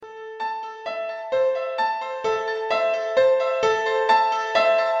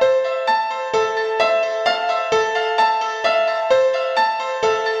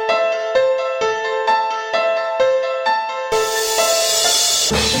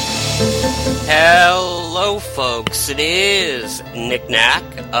Hello, folks. It is Nick Knack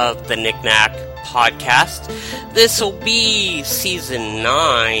of the Nick Knack Podcast. This will be Season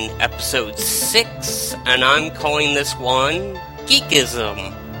 9, Episode 6, and I'm calling this one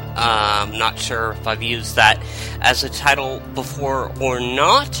Geekisam. I'm not sure if I've used that as a title before or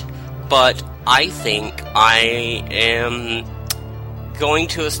not, but I think I am going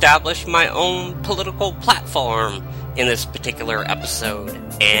to establish my own political platform in this particular episode,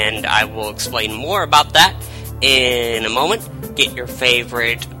 and I will explain more about that in a moment. Get your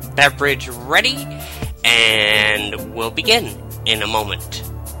favorite beverage ready, and we'll begin in a moment.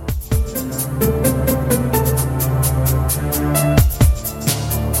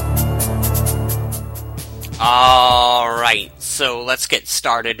 Alright, so let's get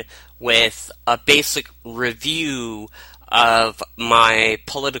started with a basic review of my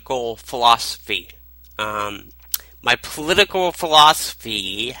political philosophy. My political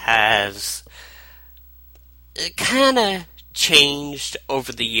philosophy has kind of changed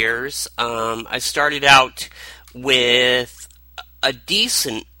over the years. I started out with a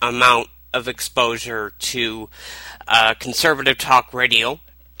decent amount of exposure to conservative talk radio,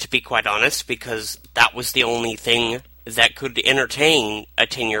 to be quite honest, because that was the only thing that could entertain a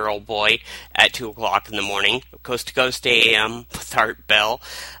 10-year-old boy at 2 o'clock in the morning. Coast to Coast AM with Art Bell.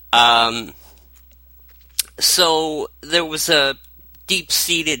 So there was a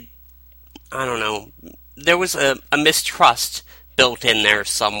deep-seated, there was a mistrust built in there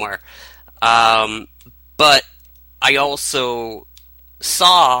somewhere. But I also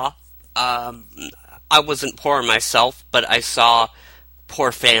saw, I wasn't poor myself, but I saw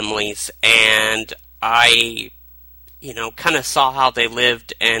poor families, and I, kind of saw how they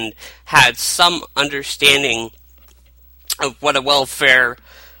lived and had some understanding of what a welfare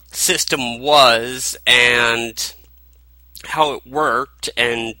system was and how it worked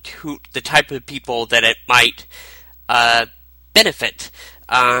and the type of people that it might benefit.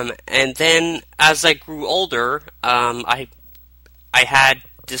 And then as I grew older, I had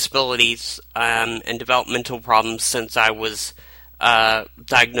disabilities and developmental problems since I was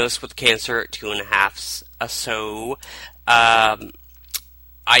diagnosed with cancer at 2.5. So I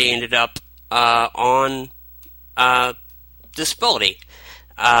ended up on disability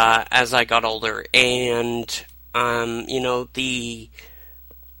as I got older, and the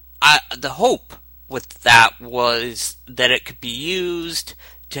hope with that was that it could be used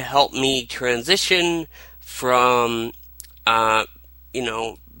to help me transition from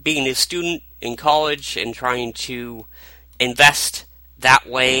being a student in college and trying to invest that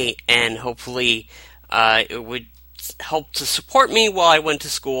way, and hopefully it would help to support me while I went to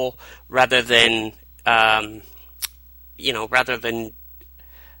school rather than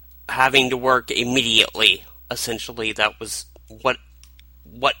having to work immediately. Essentially, that was what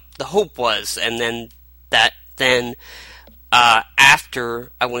the hope was, and then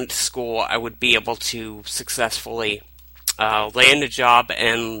after I went to school, I would be able to successfully land a job,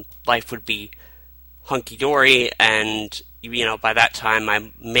 and life would be hunky-dory, and by that time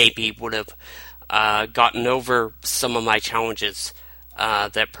I maybe would have gotten over some of my challenges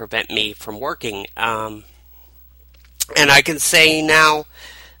that prevent me from working. And I can say now,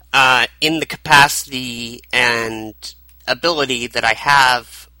 in the capacity and ability that I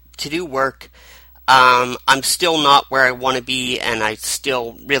have to do work, I'm still not where I want to be, and I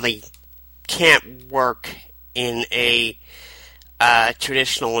still really can't work in a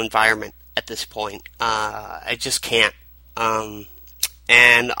traditional environment at this point. I just can't.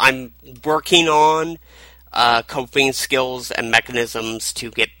 And I'm working on coping skills and mechanisms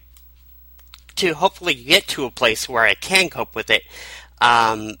to hopefully get to a place where I can cope with it.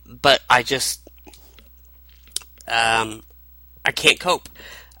 But I just, I can't cope,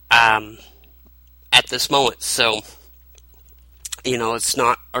 at this moment. So, it's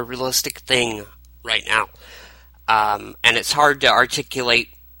not a realistic thing right now. And it's hard to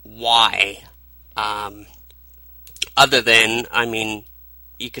articulate why, other than,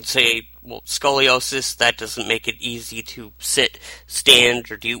 you could say, well, scoliosis, that doesn't make it easy to sit, stand,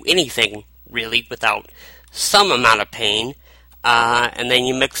 or do anything, really, without some amount of pain. And then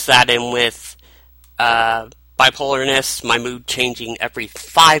you mix that in with bipolarness, my mood changing every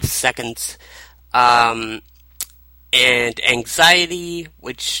 5 seconds, and anxiety,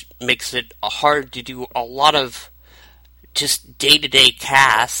 which makes it hard to do a lot of just day-to-day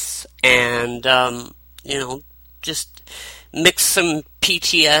tasks, and, just mix some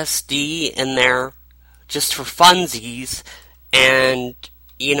PTSD in there just for funsies, and,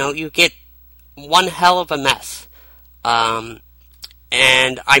 you get one hell of a mess. And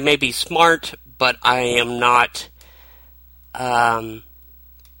I may be smart, but I am not, I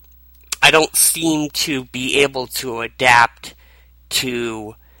I don't seem to be able to adapt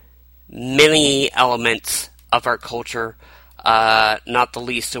to many elements of our culture, not the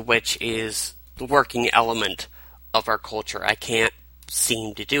least of which is the working element of our culture. I can't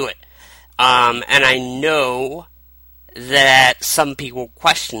seem to do it. And I know that some people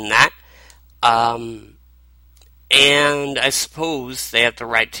question that, and I suppose they have the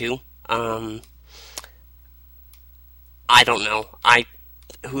right to. I don't know.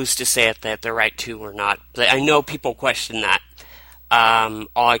 Who's to say if they have the right to or not? But I know people question that.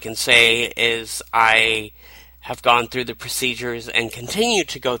 All I can say is I have gone through the procedures and continue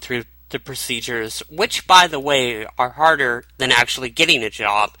to go through the procedures, which, by the way, are harder than actually getting a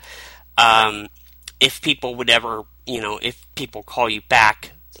job. If people would ever, if people call you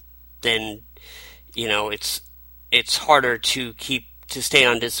back, then, it's harder to stay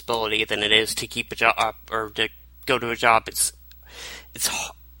on disability than it is to keep a job or to go to a job.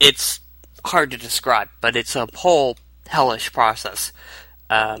 It's hard to describe, but it's a whole hellish process,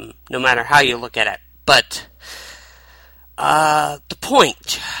 no matter how you look at it. But the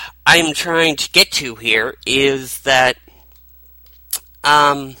point I'm trying to get to here is that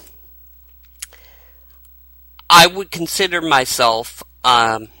I would consider myself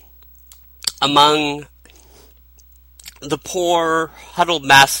among the poor, huddled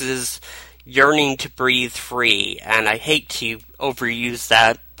masses yearning to breathe free, and I hate to overuse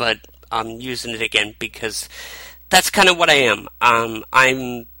that, but I'm using it again because that's kind of what I am. I'm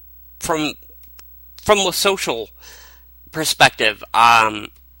from a social perspective. I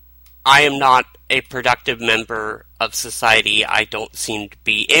am not a productive member of society. I don't seem to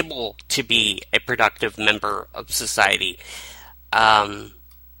be able to be a productive member of society, and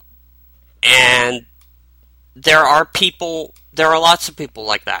there are lots of people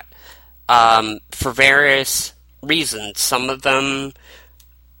like that. For various reasons. Some of them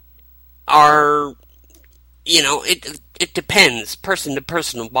are, it depends, person to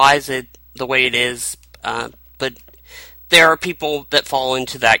person. Why is it the way it is? But there are people that fall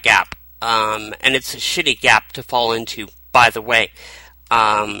into that gap. And it's a shitty gap to fall into, by the way.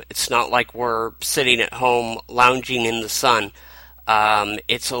 It's not like we're sitting at home lounging in the sun.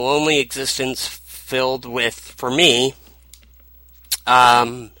 It's a lonely existence filled with, for me,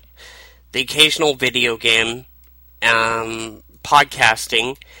 the occasional video game,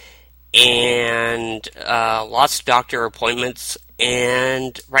 podcasting, and lots of doctor appointments,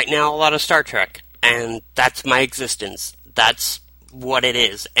 and right now a lot of Star Trek. And that's my existence. That's what it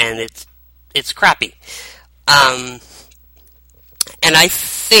is, and it's crappy. And I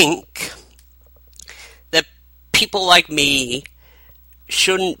think that people like me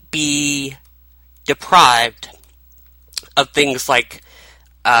shouldn't be deprived of things like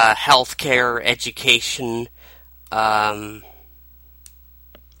healthcare, education,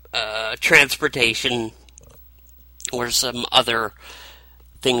 transportation, or some other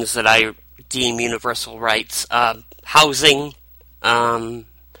things that I deem universal rights, housing, and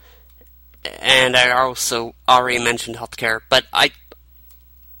I also already mentioned healthcare, but I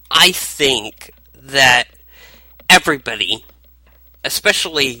think that everybody,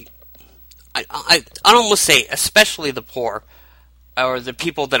 especially, I'd almost say especially the poor, or the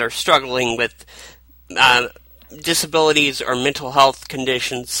people that are struggling with disabilities or mental health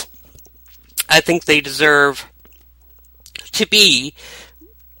conditions, I think they deserve to be,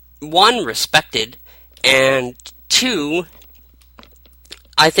 one, respected, and two,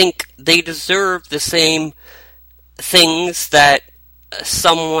 I think they deserve the same things that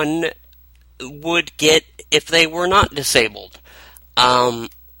someone would get if they were not disabled. I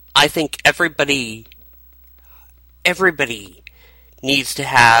think everybody needs to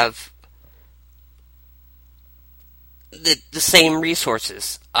have the same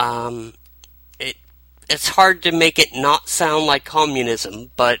resources. It's hard to make it not sound like communism,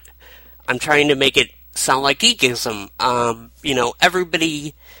 but I'm trying to make it sound like geekism.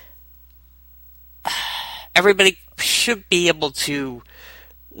 Everybody should be able to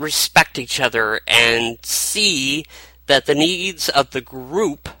respect each other and see that the needs of the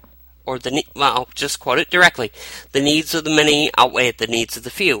group, or just quote it directly, the needs of the many outweigh the needs of the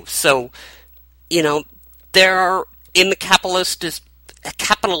few. So, there are, in the capitalistic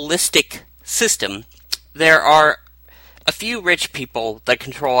system, there are a few rich people that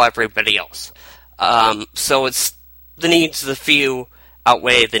control everybody else. So it's the needs of the few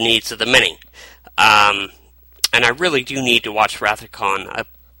outweigh the needs of the many. And I really do need to watch Wrath of Khan.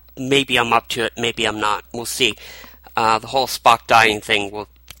 Maybe I'm up to it, maybe I'm not. We'll see. The whole Spock dying thing will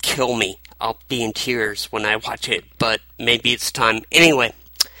kill me. I'll be in tears when I watch it, but maybe it's time. Anyway,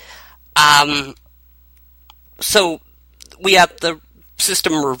 so we have the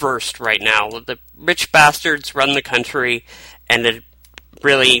system reversed right now. The rich bastards run the country, and it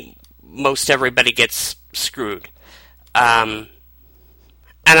really, most everybody gets screwed. And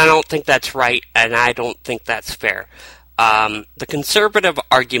I don't think that's right, and I don't think that's fair. The conservative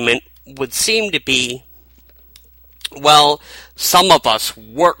argument would seem to be, well, some of us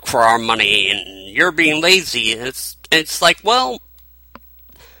work for our money, and you're being lazy. It's like, well,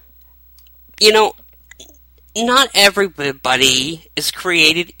 you know, not everybody is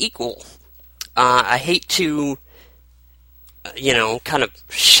created equal. I hate to, kind of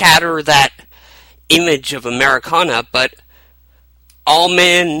shatter that image of Americana, but all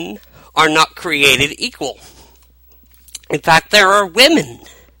men are not created equal. In fact, there are women.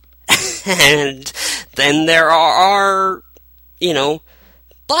 And then there are,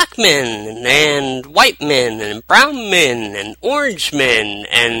 black men, and white men, and brown men, and orange men,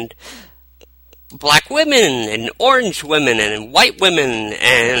 and black women, and orange women, and white women,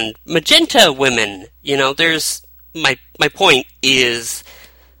 and magenta women. There's, my point is,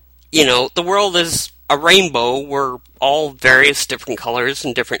 the world is a rainbow. We're all various different colors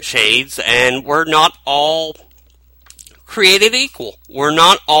and different shades, and we're not all created equal. We're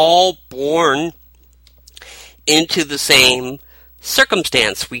not all born into the same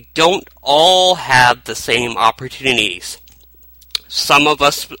circumstance. We don't all have the same opportunities. Some of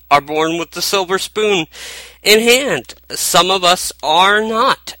us are born with the silver spoon in hand. Some of us are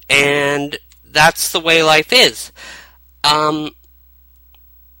not. And that's the way life is. But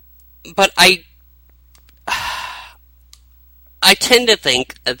I tend to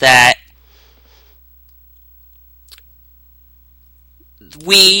think that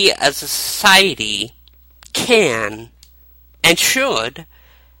we as a society can and should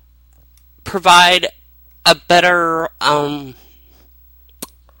provide a better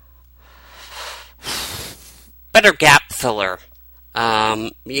gap filler,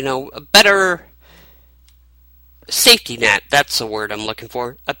 a better safety net. That's the word I'm looking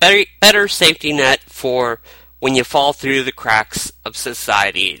for. A better safety net for when you fall through the cracks of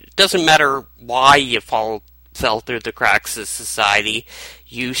society. It doesn't matter why you fell through the cracks of society.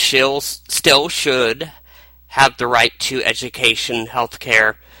 You still should have the right to education,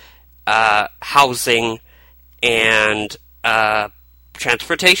 healthcare, housing, and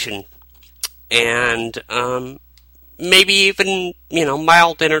transportation, and maybe even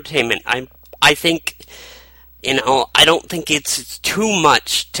mild entertainment. I think I don't think it's too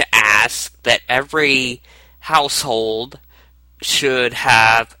much to ask that every household should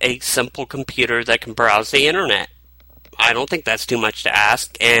have a simple computer that can browse the internet. I don't think that's too much to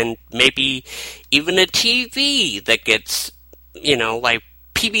ask. And maybe even a TV that gets, like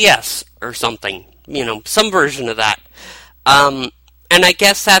PBS or something, some version of that. And I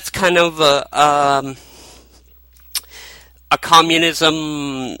guess that's kind of a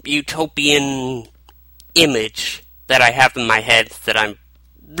communism utopian image that I have in my head that I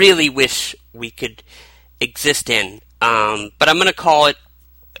really wish we could exist in. But I'm going to call it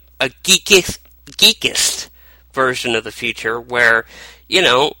a geekist version of the future where,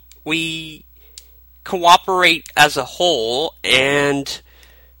 we cooperate as a whole and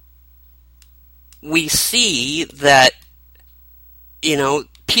we see that,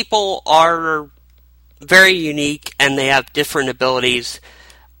 people are very unique and they have different abilities,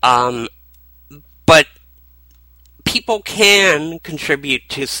 but people can contribute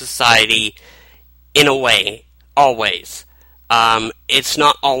to society in a way, always. It's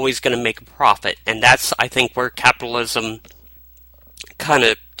not always going to make a profit, and that's, I think, where capitalism kind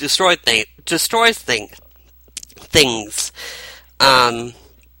of destroys things.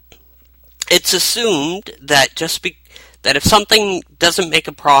 It's assumed that that if something doesn't make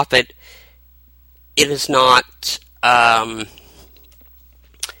a profit, it is not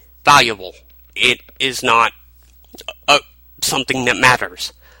valuable. It is not something that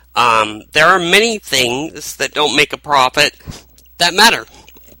matters. There are many things that don't make a profit that matter.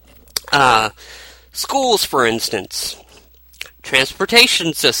 Schools, for instance.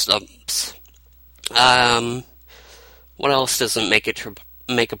 Transportation systems. What else doesn't make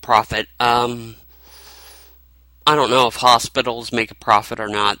a profit? I don't know if hospitals make a profit or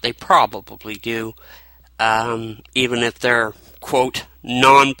not. They probably do. Even if they're, quote,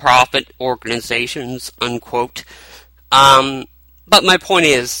 non-profit organizations, unquote. But my point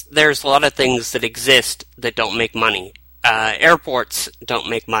is, there's a lot of things that exist that don't make money. Airports don't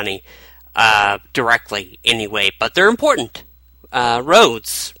make money directly anyway, but they're important.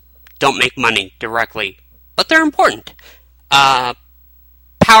 Roads don't make money directly, but they're important.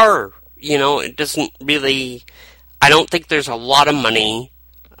 Power, it doesn't really... I don't think there's a lot of money.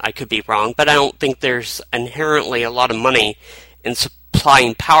 I could be wrong, but I don't think there's inherently a lot of money in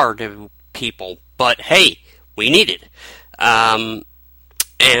applying power to people. But hey, we need it. And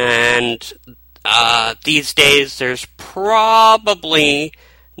these days, there's probably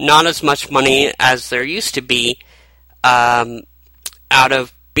not as much money as there used to be out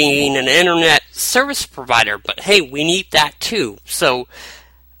of being an internet service provider. But hey, we need that too. So,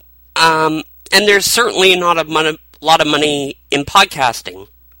 and there's certainly not a lot of money in podcasting,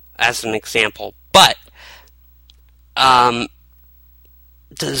 as an example. But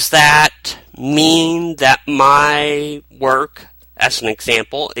does that mean that my work, as an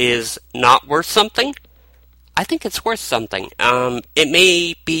example, is not worth something? I think it's worth something. It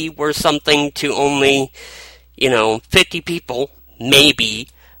may be worth something to only, 50 people, maybe,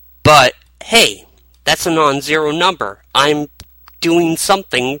 but hey, that's a non-zero number. I'm doing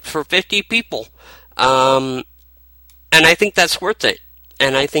something for 50 people. And I think that's worth it.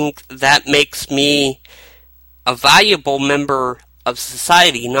 And I think that makes me a valuable member of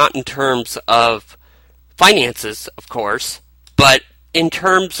society, not in terms of finances, of course, but in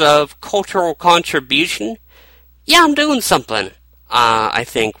terms of cultural contribution. Yeah, I'm doing something, I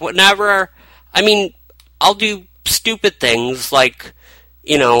think. I'll do stupid things like,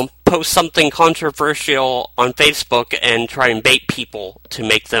 post something controversial on Facebook and try and bait people to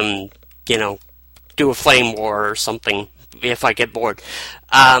make them, do a flame war or something if I get bored.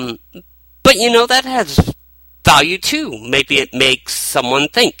 But, that has value too. Maybe it makes someone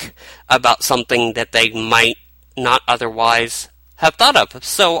think about something that they might not otherwise have thought of.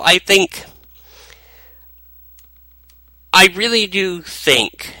 So I really do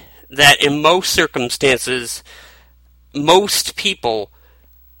think that in most circumstances, most people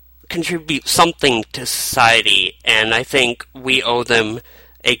contribute something to society, and I think we owe them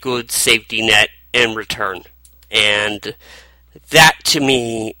a good safety net in return. And that, to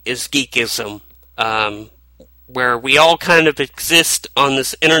me, is geekism, where we all kind of exist on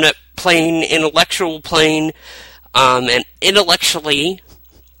this internet plane, intellectual plane, and intellectually,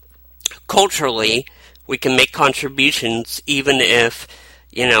 culturally, we can make contributions even if,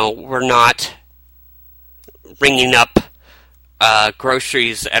 we're not ringing up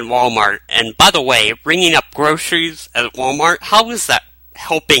groceries at Walmart. And by the way, ringing up groceries at Walmart, how is that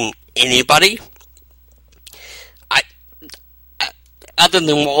helping anybody? Other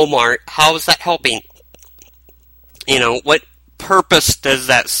than Walmart, how is that helping? What purpose does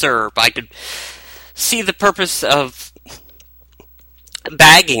that serve? I could see the purpose of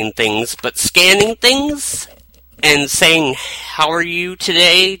bagging things, but scanning things and saying, how are you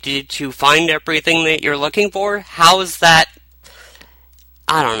today? Did you find everything that you're looking for? How is that?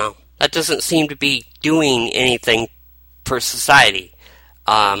 I don't know. That doesn't seem to be doing anything for society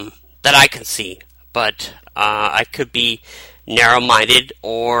that I can see. But I could be narrow-minded,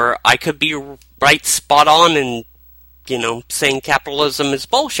 or I could be right spot on and, saying capitalism is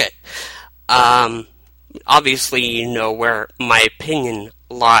bullshit. Obviously, you know where my opinion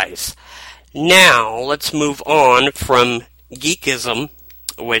lies. Now, let's move on from geekism,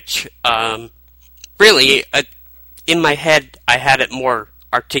 which, really, in my head, I had it more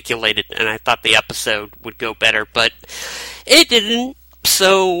articulated, and I thought the episode would go better, but it didn't.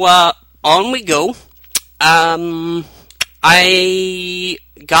 So, on we go. I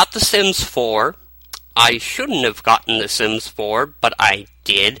got The Sims 4. I shouldn't have gotten The Sims 4, but I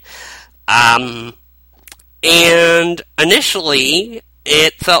did. And initially,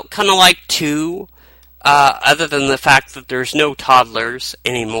 it felt kind of like 2, other than the fact that there's no toddlers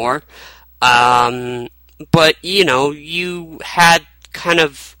anymore. But, you had kind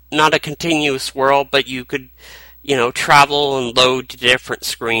of not a continuous world, but you could, travel and load to different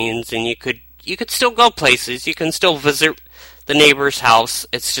screens, and you could still go places. You can still visit the neighbor's house.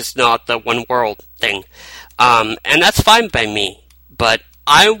 It's just not the one world thing. And that's fine by me. But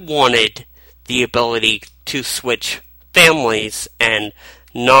I wanted the ability to switch families and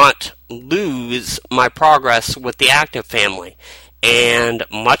not lose my progress with the active family. And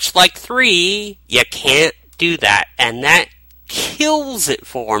much like 3, you can't do that. And that kills it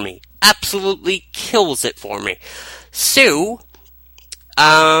for me. Absolutely kills it for me. So,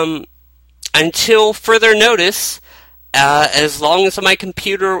 until further notice, as long as my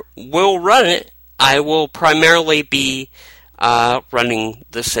computer will run it, I will primarily be running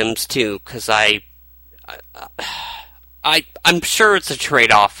The Sims 2, because I'm sure it's a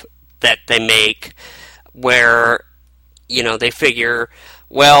trade-off that they make where, they figure,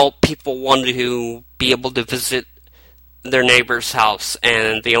 well, people want to be able to visit their neighbor's house,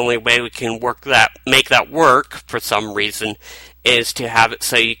 and the only way we can make that work for some reason is to have it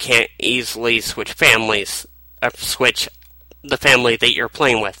so you can't easily switch families, switch the family that you're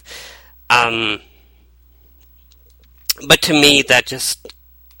playing with. But to me, that just,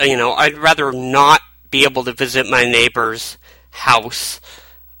 I'd rather not be able to visit my neighbor's house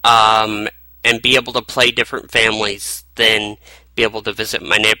and be able to play different families than be able to visit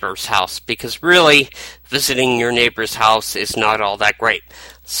my neighbor's house, because really, visiting your neighbor's house is not all that great.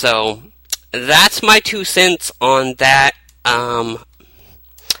 So, that's my 2 cents on that. I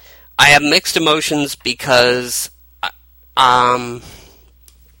have mixed emotions because I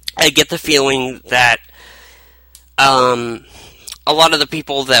get the feeling that a lot of the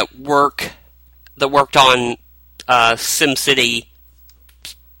people that worked on SimCity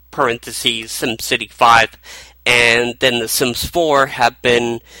parentheses SimCity 5 and then The Sims 4 have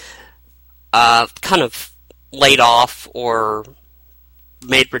been kind of laid off or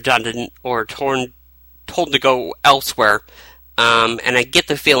made redundant or told to go elsewhere. And I get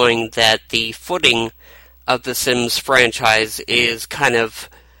the feeling that the footing of the Sims franchise is kind of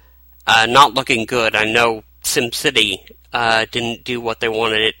not looking good. I know SimCity didn't do what they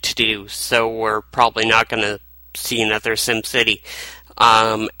wanted it to do, so we're probably not going to see another SimCity.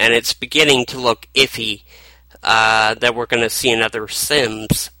 And it's beginning to look iffy that we're going to see another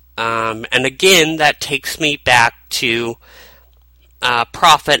Sims. And again, that takes me back to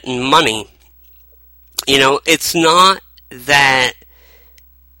profit and money. It's not that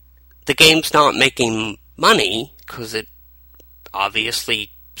the game's not making money, because it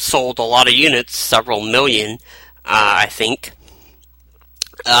obviously sold a lot of units, several million, I think.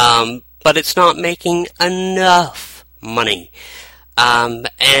 But it's not making enough money. And,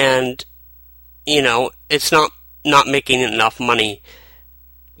 it's not making enough money,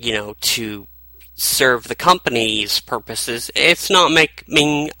 to serve the company's purposes. It's not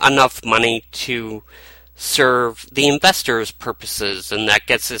making enough money to serve the investors' purposes, and that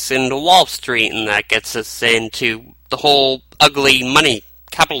gets us into Wall Street, and that gets us into the whole ugly money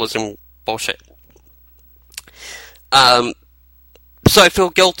capitalism bullshit. So I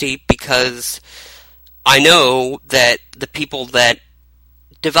feel guilty because I know that the people that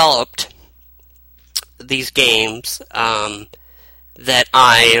developed these games, that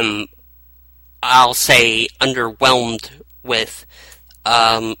I'll say, underwhelmed with,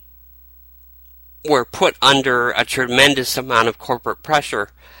 were put under a tremendous amount of corporate pressure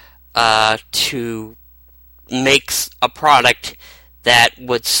to make a product that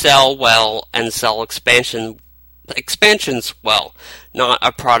would sell well and sell expansions well, not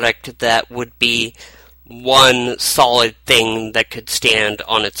a product that would be one solid thing that could stand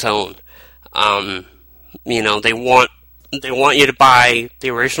on its own. They want you to buy the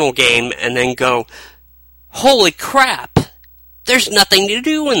original game and then go, holy crap, there's nothing to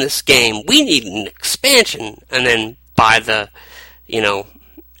do in this game, we need an expansion, and then buy the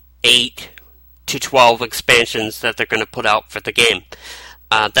 8 to 12 expansions that they're going to put out for the game.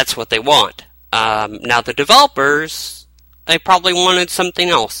 That's what they want. Now the developers, they probably wanted something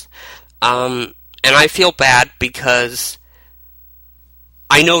else. And I feel bad because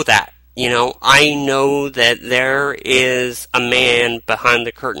I know that. I know that there is a man behind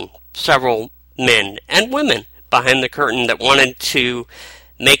the curtain, several men and women behind the curtain that wanted to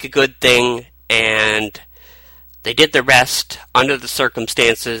make a good thing, and they did their best under the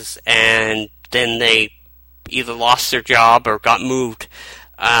circumstances, and then they either lost their job or got moved.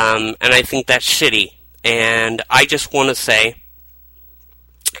 And I think that's shitty. And I just want to say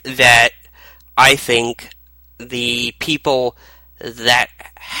that I think the people that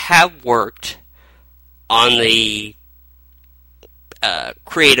have worked on the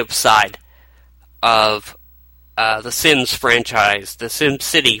creative side of the Sims franchise, the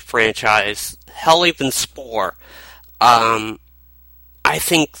SimCity franchise, hell, even Spore, I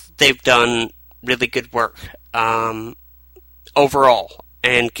think they've done really good work overall.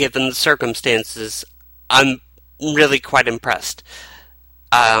 And given the circumstances, I'm really quite impressed.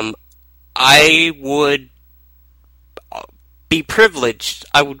 I would be privileged.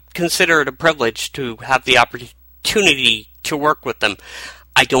 I would consider it a privilege to have the opportunity to work with them.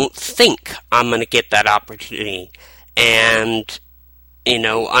 I don't think I'm going to get that opportunity. And,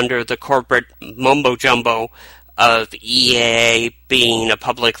 under the corporate mumbo-jumbo of EA being a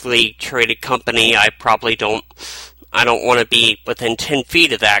publicly traded company, I don't want to be within 10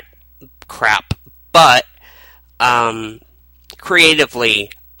 feet of that crap. But,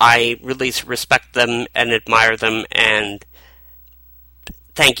 creatively, I really respect them and admire them, and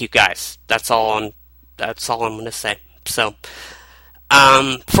thank you guys. That's all I'm going to say. So,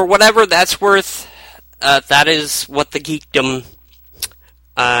 for whatever that's worth, that is what the Geekisam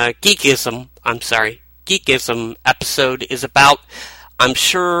episode is about. I'm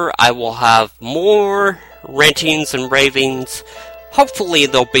sure I will have more rantings and ravings. Hopefully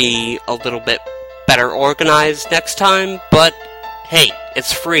they'll be a little bit better organized next time, but hey,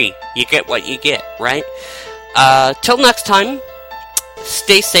 it's free. You get what you get, right? Till next time,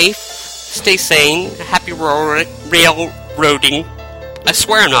 stay safe, stay sane, happy railroading. I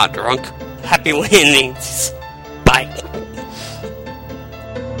swear I'm not drunk. Happy landings. Bye.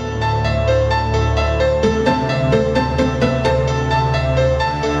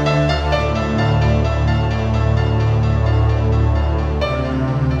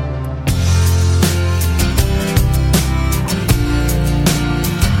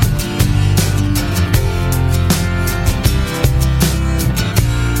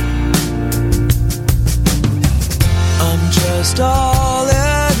 All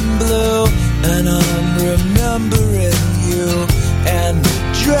in blue, and I'm remembering you and the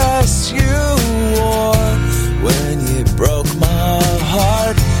dress you wore when you broke my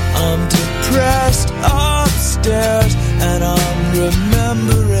heart. I'm depressed upstairs, and I'm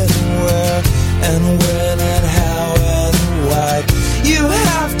remembering where and when and how and why you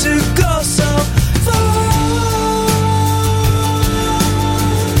have to go so far.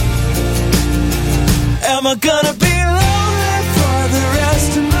 Am I gonna be the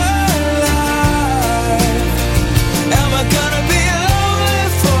rest of my life? Am I gonna be lonely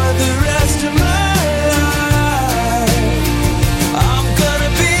for the rest of my life? I'm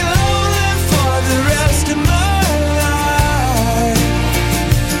gonna be lonely for the rest of my life,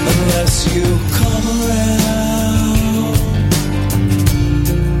 unless you come around.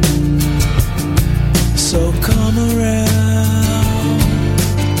 So come around.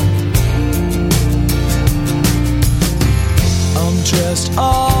 Dressed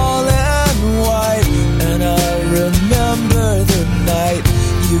all in white, and I remember the night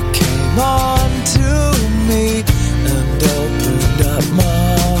you came on to me and opened up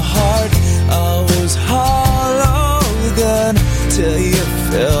my heart. I was hollow then till you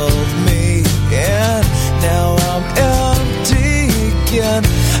filled me in. Now I'm empty again.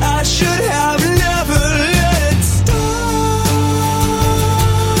 I should have never let it start.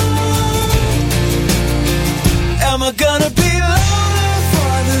 Am I gonna be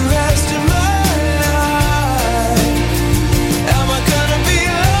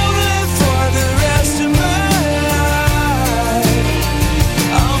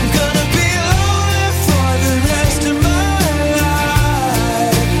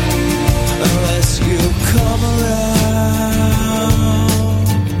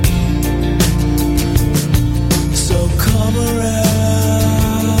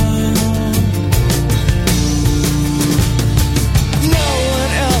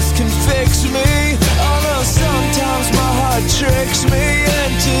tricks me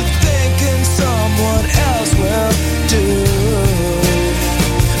into thinking someone else will do.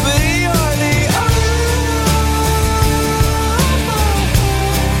 But you're the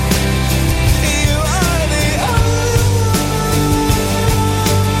you are the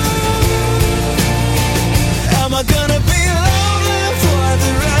Am I gonna be lonely for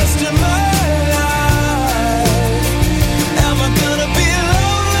the rest of my life? Am I gonna be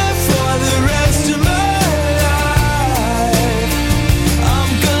lonely for the rest of my life?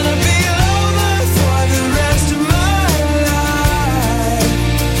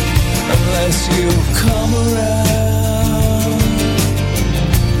 You come around,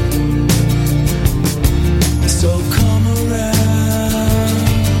 so come around.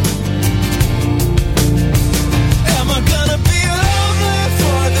 Am I gonna be lonely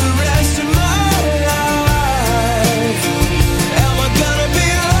for the rest of my life? Am I gonna be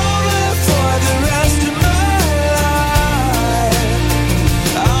lonely for the rest of my life?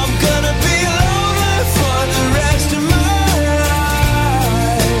 I'm gonna be lonely for the rest of my life.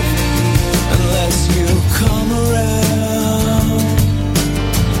 You come around,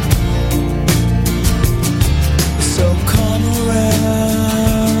 so come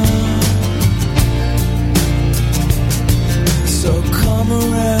around, so come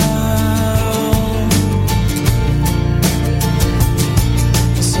around,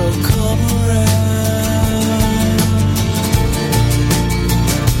 so come around.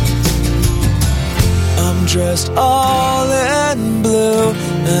 I'm dressed all in blue,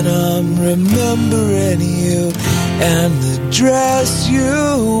 and I'm remembering you and the dress you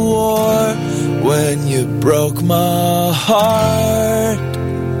wore when you broke my heart.